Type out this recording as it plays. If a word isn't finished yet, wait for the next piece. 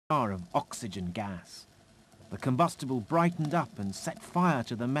of oxygen gas. The combustible brightened up and set fire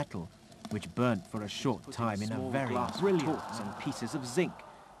to the metal, which burnt for a short time in a very brilliant some pieces of zinc,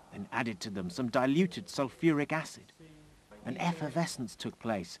 then added to them some diluted sulfuric acid. An effervescence took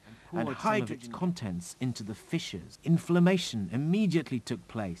place and poured its contents into the fissures. Inflammation immediately took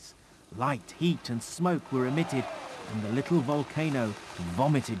place. Light, heat and smoke were emitted, and the little volcano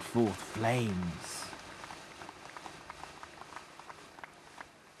vomited forth flames.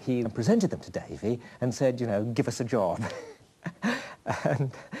 He presented them to Davy and said, you know, give us a job.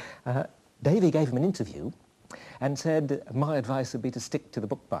 And Davy gave him an interview and said, my advice would be to stick to the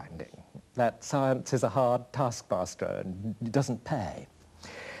bookbinding, that science is a hard taskmaster and doesn't pay.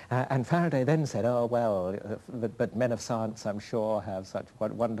 And Faraday then said, oh, well, but men of science, I'm sure, have such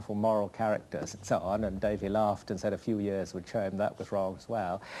wonderful moral characters and so on. And Davy laughed and said a few years would show him that was wrong as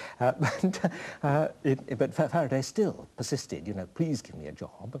well. But Faraday still persisted, you know, please give me a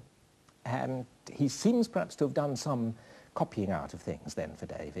job. And he seems perhaps to have done some copying out of things then for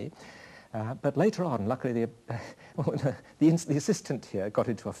Davy. But later on, luckily, the assistant here got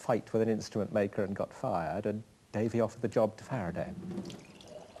into a fight with an instrument maker and got fired, and Davy offered the job to Faraday.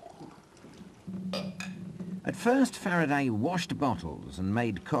 At first, Faraday washed bottles and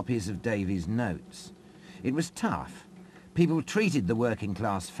made copies of Davy's notes. It was tough. People treated the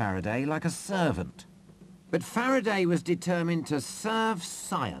working-class Faraday like a servant. But Faraday was determined to serve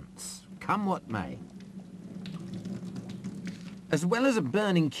science, come what may. As well as a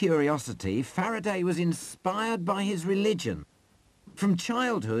burning curiosity, Faraday was inspired by his religion. From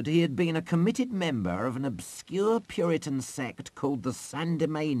childhood, he had been a committed member of an obscure Puritan sect called the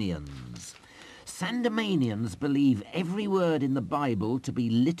Sandemanians. Sandemanians believe every word in the Bible to be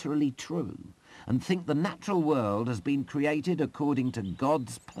literally true and think the natural world has been created according to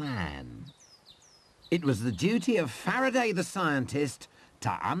God's plan. It was the duty of Faraday the scientist to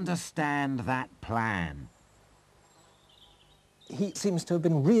understand that plan. He seems to have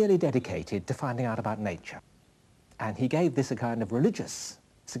been really dedicated to finding out about nature. And he gave this a kind of religious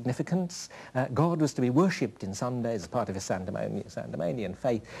significance. God was to be worshipped in Sundays as part of his Sandemanian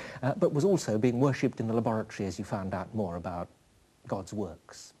faith, but was also being worshipped in the laboratory as you found out more about God's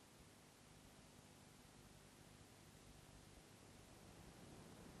works.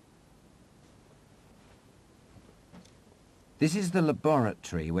 This is the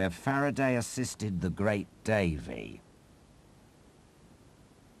laboratory where Faraday assisted the great Davy.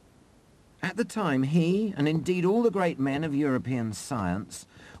 At the time, he, and indeed all the great men of European science,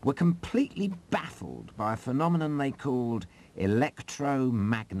 were completely baffled by a phenomenon they called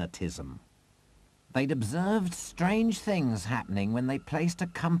electromagnetism. They'd observed strange things happening when they placed a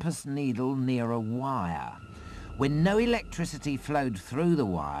compass needle near a wire. When no electricity flowed through the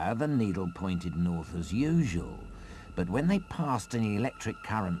wire, the needle pointed north as usual. But when they passed an electric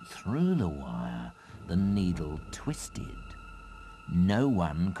current through the wire, the needle twisted. No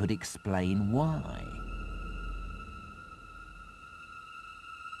one could explain why.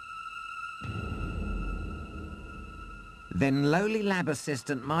 Then lowly lab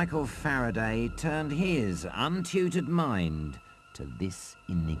assistant Michael Faraday turned his untutored mind to this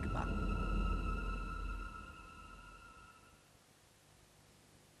enigma.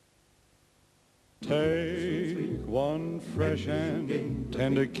 Take one fresh and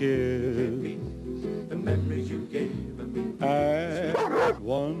tender kiss. The memories you gave me. At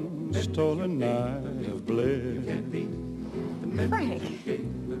one stolen night of bliss. Frank.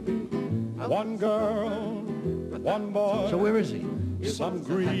 One girl, one boy. So where is he? Some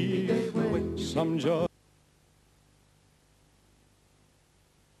grief, some joy.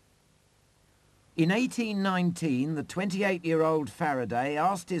 In 1819, the 28-year-old Faraday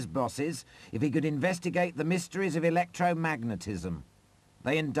asked his bosses if he could investigate the mysteries of electromagnetism.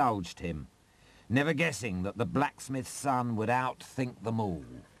 They indulged him, never guessing that the blacksmith's son would outthink them all.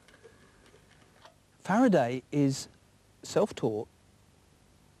 Faraday is self-taught,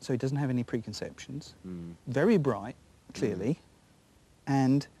 so he doesn't have any preconceptions, very bright, clearly,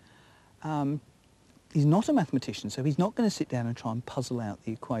 and he's not a mathematician, so he's not going to sit down and try and puzzle out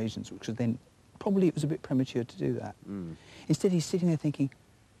the equations, which would then probably it was a bit premature to do that. Instead, he's sitting there thinking,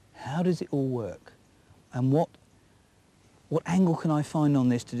 how does it all work? And what angle can I find on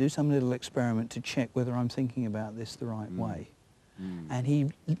this to do some little experiment to check whether I'm thinking about this the right way? And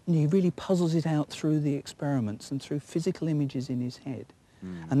he really puzzles it out through the experiments and through physical images in his head.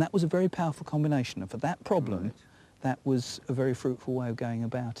 And that was a very powerful combination. And for that problem, that was a very fruitful way of going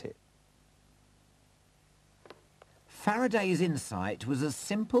about it. Faraday's insight was as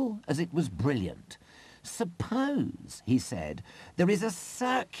simple as it was brilliant. Suppose, he said, there is a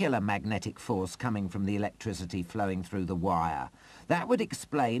circular magnetic force coming from the electricity flowing through the wire. That would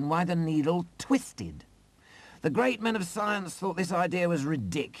explain why the needle twisted. The great men of science thought this idea was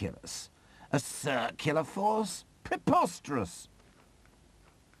ridiculous. A circular force? Preposterous!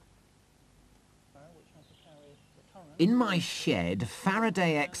 In my shed,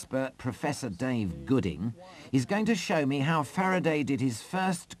 Faraday expert Professor Dave Gooding is going to show me how Faraday did his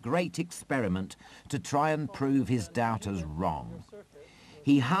first great experiment to try and prove his doubters wrong.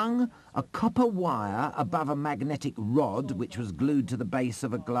 He hung a copper wire above a magnetic rod which was glued to the base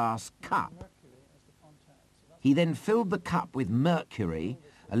of a glass cup. He then filled the cup with mercury,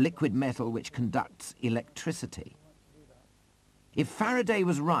 a liquid metal which conducts electricity. If Faraday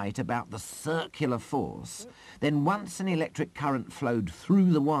was right about the circular force, then once an electric current flowed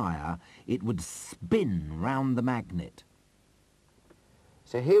through the wire, it would spin round the magnet.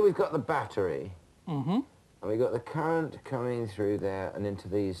 So here we've got the battery, Mm-hmm. and we've got the current coming through there and into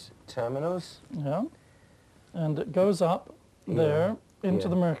these terminals. Yeah. And it goes up there into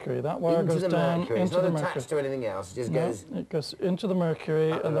the mercury. That wire Into goes the down mercury. into It's the not mercury. attached to anything else. It just No, goes. it goes into the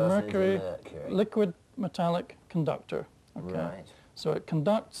mercury, Up and the and into the mercury, mercury. liquid metallic conductor. Okay. Right. So it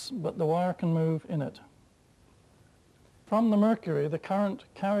conducts, but the wire can move in it. From the mercury, the current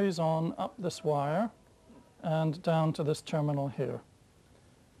carries on up this wire and down to this terminal here.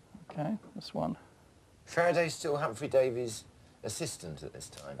 Okay, this one. Faraday's still Humphrey Davy's assistant at this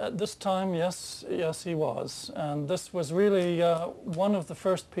time. At this time, yes, he was. And this was really one of the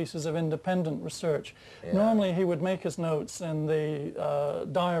first pieces of independent research. Yeah. Normally he would make his notes in the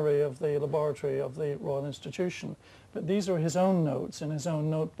diary of the laboratory of the Royal Institution, but these are his own notes in his own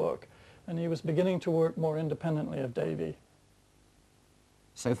notebook, and he was beginning to work more independently of Davy.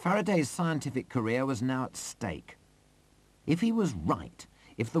 So Faraday's scientific career was now at stake. If he was right,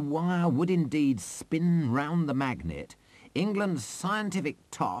 if the wire would indeed spin round the magnet, England's scientific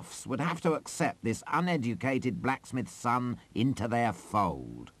toffs would have to accept this uneducated blacksmith's son into their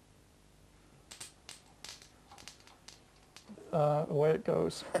fold. Away it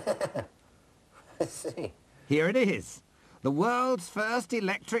goes. I see. Here it is, the world's first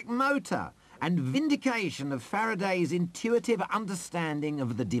electric motor, and vindication of Faraday's intuitive understanding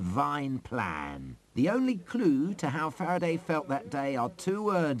of the divine plan. The only clue to how Faraday felt that day are two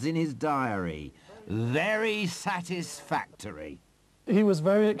words in his diary: very satisfactory. He was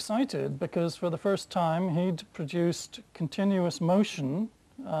very excited because for the first time he'd produced continuous motion,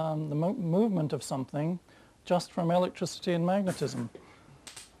 the movement of something, just from electricity and magnetism.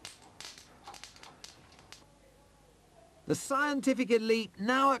 The scientific elite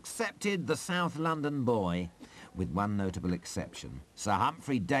now accepted the South London boy, with one notable exception. Sir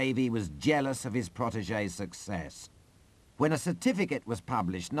Humphrey Davy was jealous of his protégé's success. When a certificate was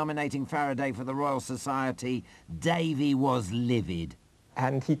published nominating Faraday for the Royal Society, Davy was livid.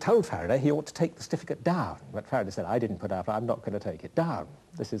 And he told Faraday he ought to take the certificate down. But Faraday said, I didn't put up, I'm not going to take it down.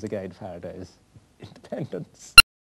 This is again Faraday's independence.